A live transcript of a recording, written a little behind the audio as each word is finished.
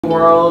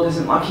world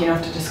isn't lucky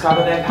enough to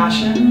discover their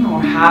passion or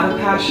have a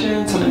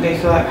passion, something they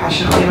feel like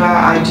passionately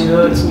about. I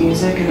do. It's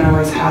music and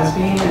always has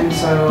been, and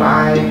so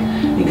I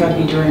think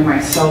I'd be doing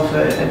myself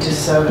a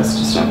disservice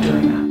to stop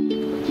doing that.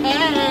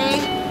 Hey!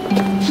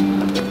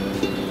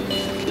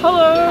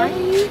 Hello!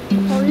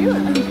 How are you?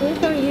 I'm good,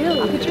 how are you?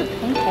 Look at your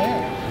pink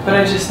hair. But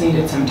I just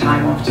needed some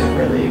time off to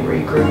really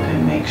regroup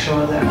and make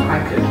sure that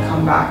I could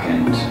come back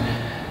and,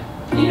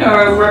 you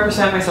know,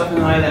 represent myself in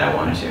the way that I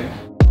wanted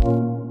to.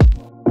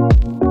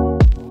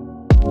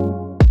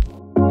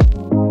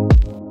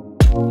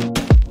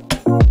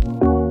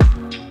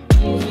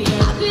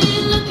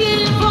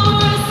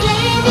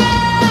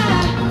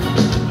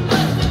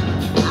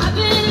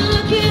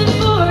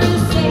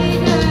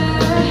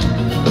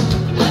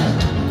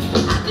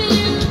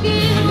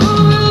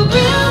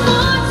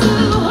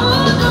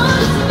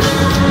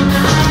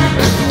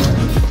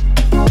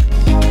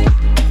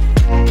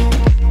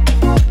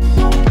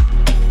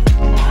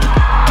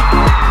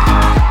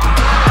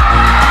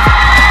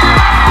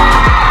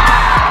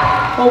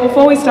 Well,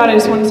 before we start, I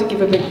just wanted to give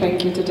a big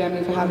thank you to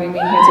Demi for having me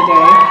here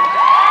today.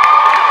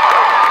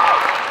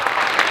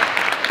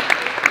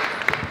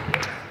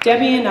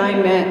 Demi and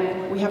I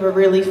met. We have a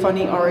really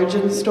funny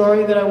origin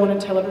story that I want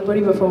to tell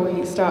everybody before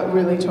we start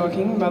really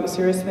talking about the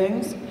serious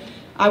things.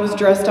 I was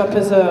dressed up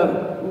as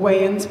a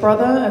Wayans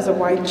brother, as a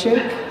white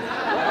chick,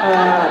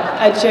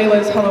 at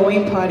JLo's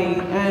Halloween party,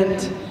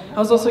 and I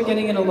was also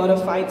getting in a lot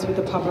of fights with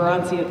the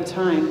paparazzi at the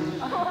time.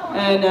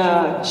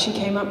 And she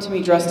came up to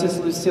me dressed as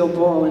Lucille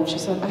Ball, and she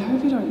said, "I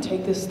hope you don't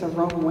take this the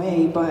wrong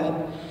way, but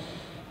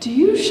do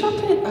you shop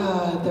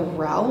at the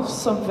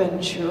Ralph's on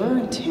Ventura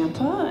in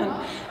Tampa? And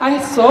I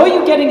saw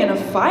you getting in a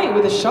fight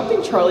with a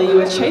shopping trolley. You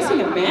were chasing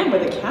a man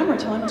with a camera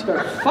telling him to go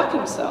fuck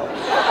himself."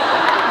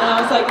 And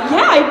I was like,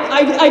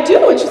 "Yeah, I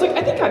do." And she's like,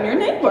 "I think I'm your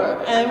neighbor."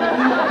 And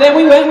then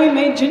we went and we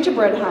made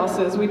gingerbread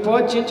houses. We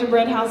bought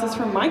gingerbread houses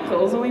from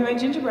Michael's, and we made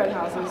gingerbread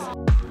houses.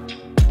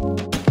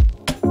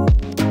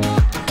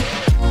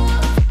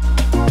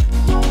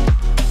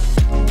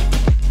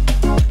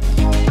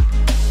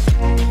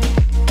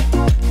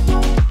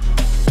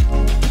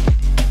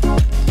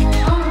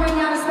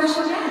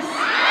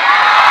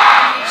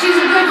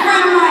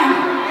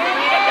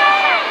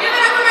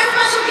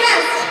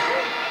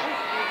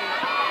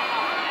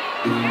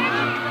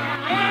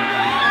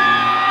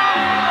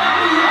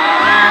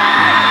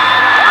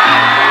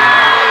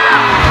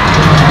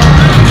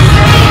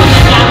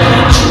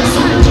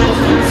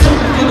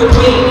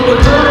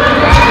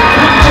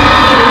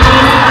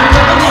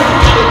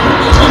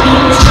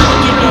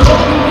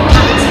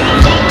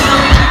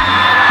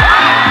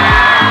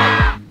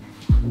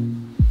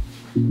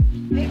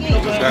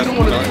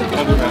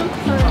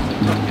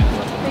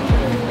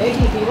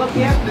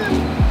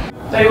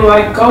 They were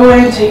like, go away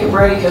and take a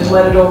break and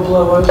let it all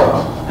blow over.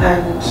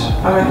 And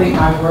I don't think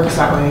life works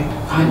that way.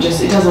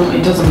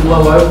 It doesn't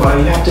blow over.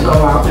 You have to go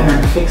out there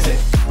and fix it.